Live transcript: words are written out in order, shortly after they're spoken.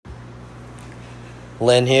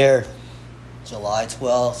Lynn here, July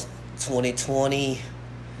 12th, 2020.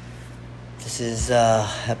 This is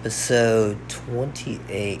episode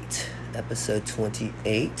 28. Episode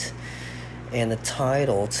 28. And the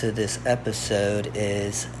title to this episode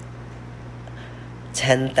is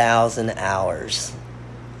 10,000 Hours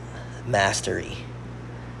Mastery.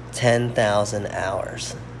 10,000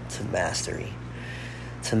 hours to mastery.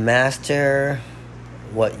 To master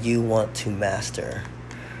what you want to master,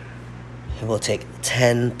 it will take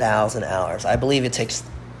 10,000 hours. I believe it takes,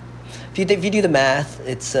 if you do the math,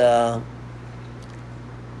 it's, I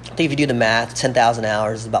think if you do the math, 10,000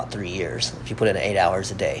 hours is about 3 years, if you put in 8 hours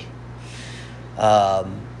a day.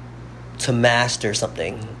 To master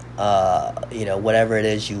something, whatever it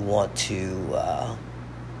is you want to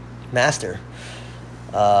master.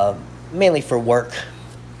 Mainly for work,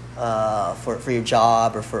 for your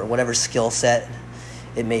job, or for whatever skill set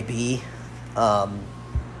it may be.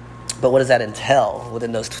 But what does that entail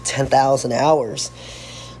within those 10,000 hours?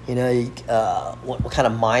 What kind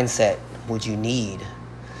of mindset would you need?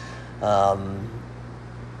 A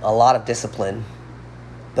lot of discipline.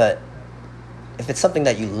 But if it's something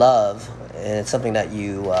that you love and it's something that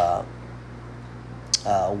you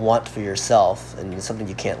want for yourself and it's something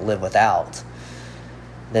you can't live without,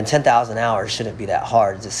 then 10,000 hours shouldn't be that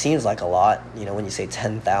hard. It just seems like a lot, when you say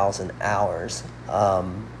 10,000 hours.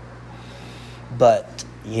 But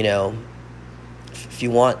if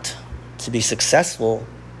you want to be successful,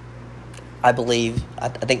 I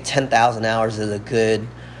think 10,000 hours is a good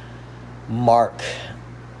mark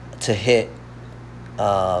to hit,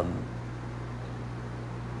 to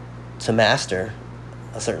master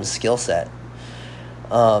a certain skill set.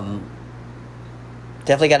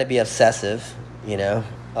 Definitely got to be obsessive,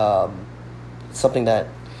 something that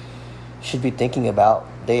you should be thinking about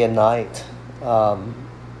day and night.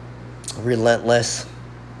 Relentless.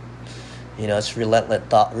 It's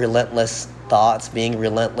relentless thoughts, being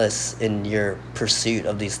relentless in your pursuit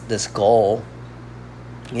of this goal.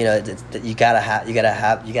 You gotta have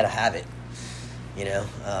it.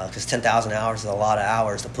 Because 10,000 hours is a lot of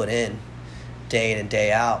hours to put in, day in and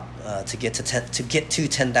day out, to get to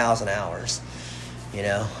 10,000 hours. You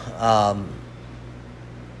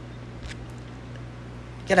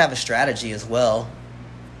gotta have a strategy as well.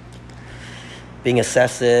 Being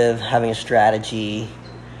obsessive, having a strategy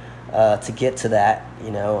to get to that,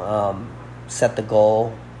 set the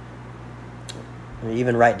goal, or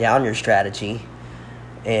even write down your strategy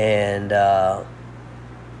and,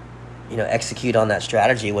 execute on that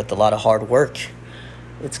strategy with a lot of hard work.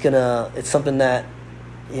 It's something that,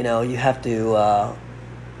 you have to,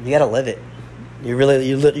 you got to live it. You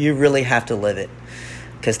really have to live it,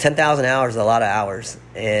 because 10,000 hours is a lot of hours,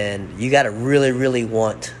 and you got to really, really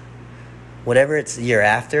want whatever it's you're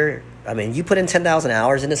after. I mean, you put in 10,000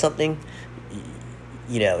 hours into something,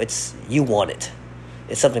 you want it.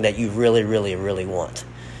 It's something that you really, really, really want,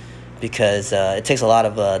 because it takes a lot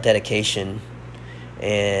of dedication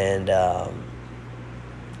and a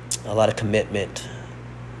lot of commitment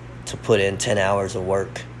to put in 10 hours of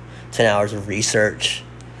work, 10 hours of research.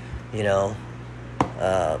 That's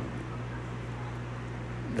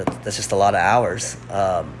just a lot of hours.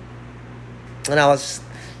 And I was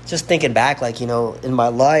just thinking back, in my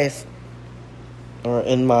life or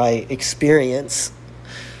in my experience,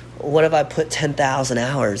 what have I put 10,000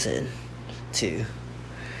 hours into?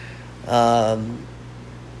 I've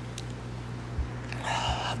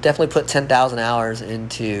definitely put 10,000 hours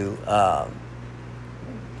into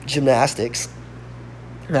gymnastics.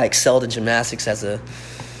 I excelled in gymnastics as a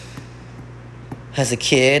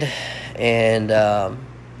kid, and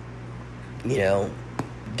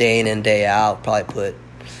day in and day out, probably put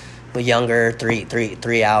younger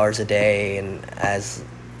 3 hours a day, and as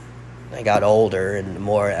I got older and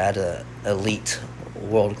more at a elite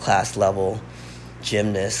world-class level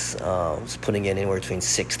gymnast, was putting in anywhere between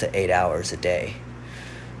 6 to 8 hours a day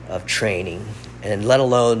of training, and let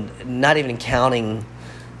alone not even counting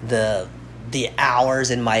the hours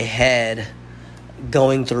in my head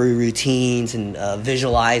going through routines and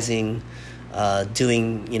visualizing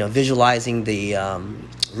visualizing the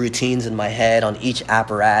routines in my head on each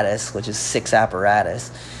apparatus, which is 6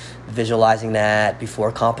 apparatus, visualizing that before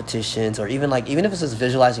competitions, or even if it's just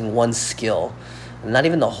visualizing one skill, not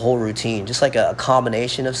even the whole routine, just like a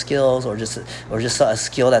combination of skills, or just a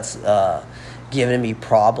skill that's giving me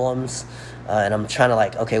problems, and I'm trying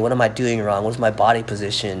to okay, what am I doing wrong? What's my body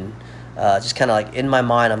position? Just kind of in my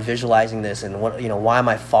mind, I'm visualizing this, and why am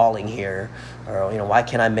I falling here, or why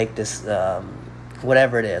can't I make this,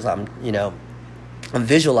 whatever it is, I'm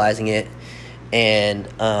visualizing it, and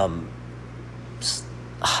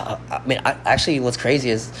I mean, actually, what's crazy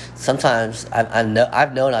is sometimes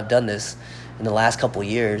I've known I've done this in the last couple of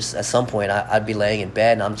years. At some point, I'd be laying in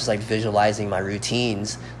bed and I'm just like visualizing my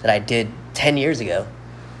routines that I did 10 years ago,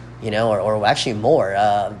 or actually more,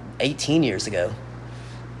 18 years ago.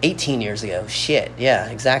 18 years ago. Shit. Yeah,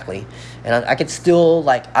 exactly. And I could still,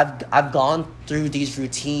 like, I've gone through these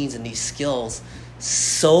routines and these skills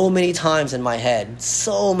so many times in my head,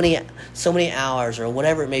 so many hours or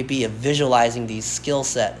whatever it may be of visualizing these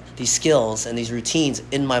skills and these routines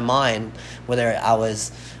in my mind, whether I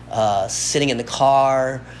was sitting in the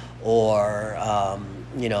car or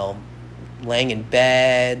laying in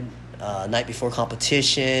bed, night before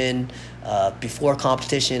competition,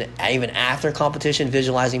 even after competition,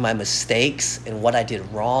 visualizing my mistakes and what I did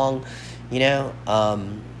wrong,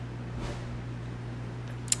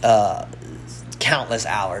 countless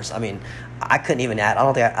hours. I mean, I couldn't even add. I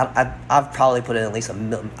don't think I've probably put in at least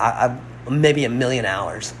maybe a million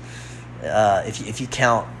hours, if you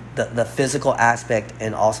count the physical aspect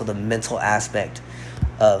and also the mental aspect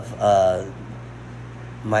of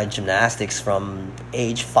my gymnastics from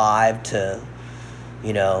age 5 to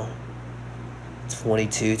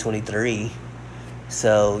 22, 23.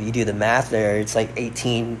 So you do the math there, it's like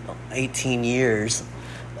 18 years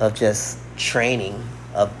of just training,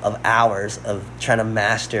 of hours of trying to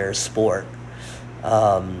master sport.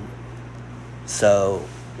 So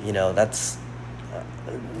that's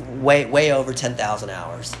way over 10,000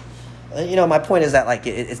 hours. My point is that, like,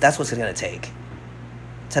 that's what's going to take.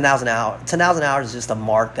 10,000 hours is just a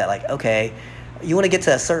mark that, like, okay, you want to get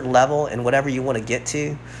to a certain level, and whatever you want to get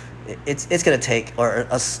to, it's going to take, or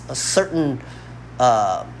a certain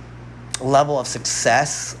level of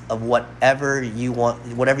success of whatever you want,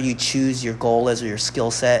 whatever you choose your goal is or your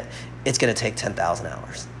skill set, it's going to take 10,000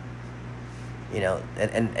 hours.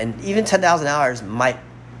 And even 10,000 hours might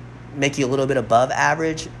make you a little bit above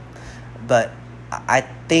average, but I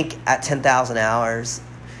think at 10,000 hours,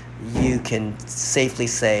 you can safely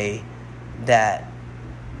say that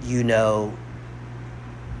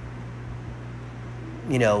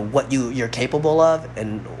what you're capable of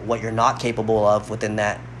and what you're not capable of within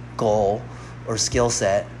that goal or skill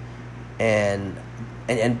set,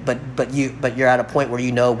 but you're at a point where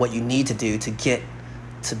you know what you need to do to get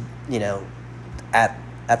to at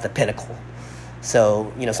the pinnacle.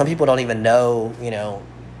 So some people don't even know,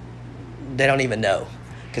 they don't even know,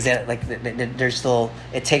 because they're still,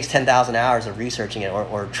 it takes 10,000 hours of researching it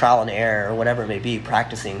or trial and error or whatever it may be,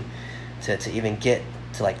 practicing to even get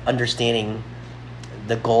to, like, understanding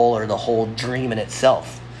the goal or the whole dream in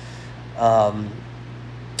itself.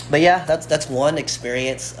 But yeah, that's one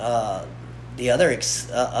experience. The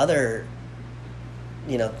other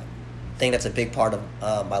thing that's a big part of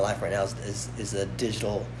my life right now is the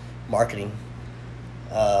digital marketing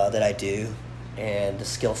that I do, and the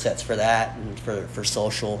skill sets for that, and for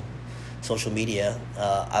social media.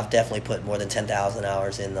 I've definitely put more than 10,000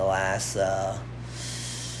 hours in the last.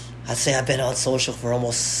 I'd say I've been on social for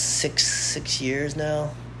almost six years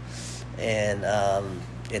now, and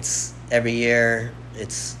it's every year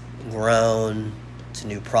it's grown to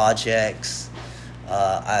new projects.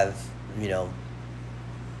 I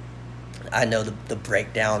know the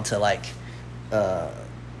breakdown to, like,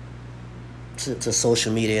 to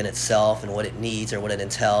social media in itself and what it needs or what it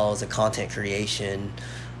entails, the content creation,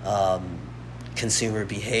 consumer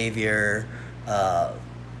behavior,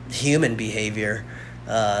 human behavior.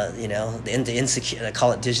 The insecure, I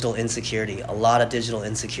call it digital insecurity. A lot of digital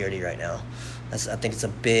insecurity right now. I think it's a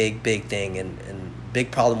big thing, and big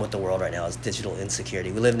problem with the world right now is digital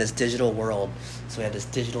insecurity. We live in this digital world, so we have this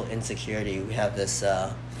digital insecurity. We have this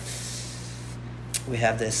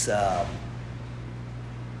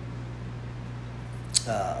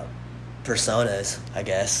personas, I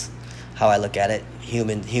guess, how I look at it.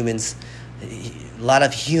 Humans, a lot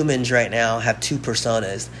of humans right now have two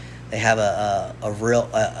personas. They have a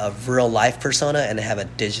real life persona, and they have a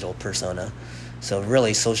digital persona. So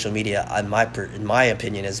really, social media, in my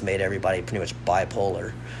opinion, has made everybody pretty much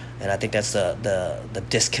bipolar, and I think that's the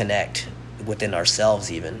disconnect within ourselves,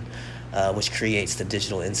 even, which creates the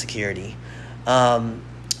digital insecurity.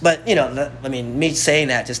 But me saying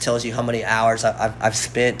that just tells you how many hours I've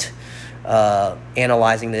spent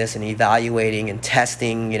analyzing this and evaluating and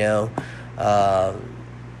testing.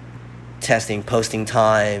 Testing posting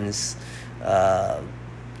times,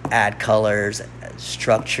 ad colors,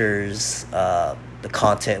 structures, the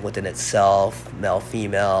content within itself, male,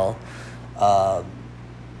 female.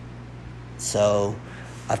 So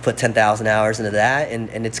I've put 10,000 hours into that,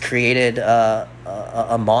 and it's created a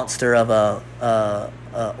monster of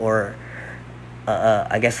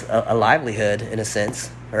I guess a livelihood, in a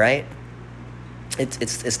sense, right?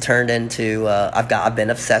 it's turned into I've been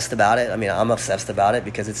obsessed about it. I mean, I'm obsessed about it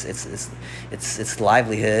because it's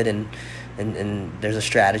livelihood, and there's a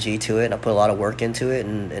strategy to it, and I put a lot of work into it,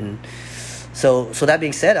 and so that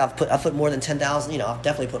being said, I've put more than 10,000. I've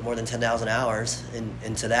definitely put more than 10,000 hours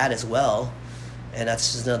into that as well, and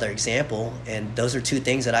that's just another example. And those are two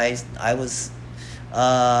things that I was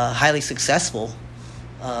highly successful.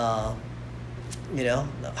 Highly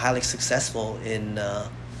successful in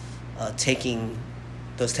taking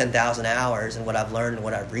those 10,000 hours and what I've learned and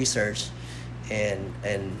what I've researched,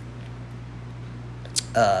 and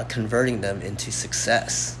converting them into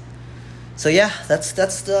success. So yeah, that's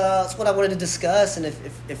what I wanted to discuss. And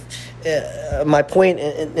if my point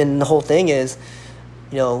in the whole thing is,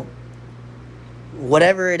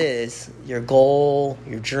 whatever it is, your goal,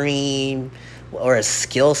 your dream, or a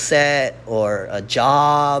skill set, or a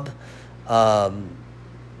job, the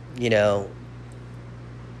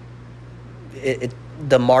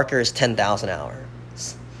marker is 10,000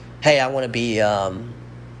 hours. Hey, I want to be, I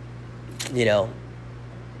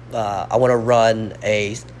want to run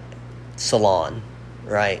a salon,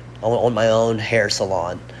 right? I want to own my own hair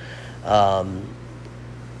salon.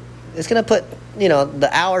 It's going to put, the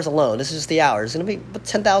hours alone. This is just the hours. It's going to be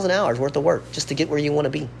 10,000 hours worth of work just to get where you want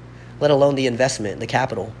to be, let alone the investment, the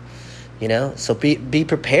capital, So be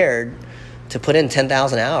prepared to put in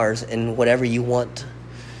 10,000 hours in whatever you want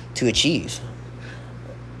to achieve.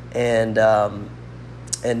 And don't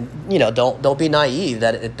be naive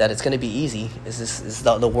that it's going to be easy.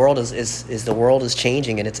 The world is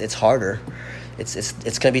changing, and it's harder. It's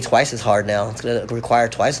going to be twice as hard now. It's going to require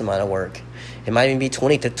twice the amount of work. It might even be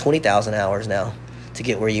 20,000 hours now to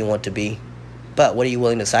get where you want to be. But what are you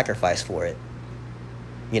willing to sacrifice for it?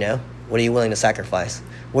 What are you willing to sacrifice?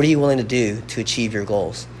 What are you willing to do to achieve your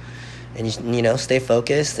goals? And stay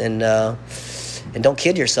focused, and don't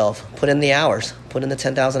kid yourself. Put in the hours. Put in the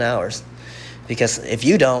 10,000 hours. Because if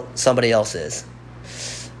you don't, somebody else is.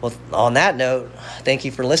 Well, on that note, thank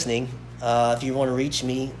you for listening. If you want to reach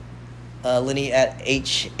me, Lenny at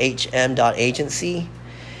hhm.agency.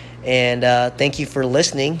 And thank you for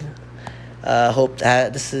listening. Hope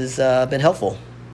that this has been helpful.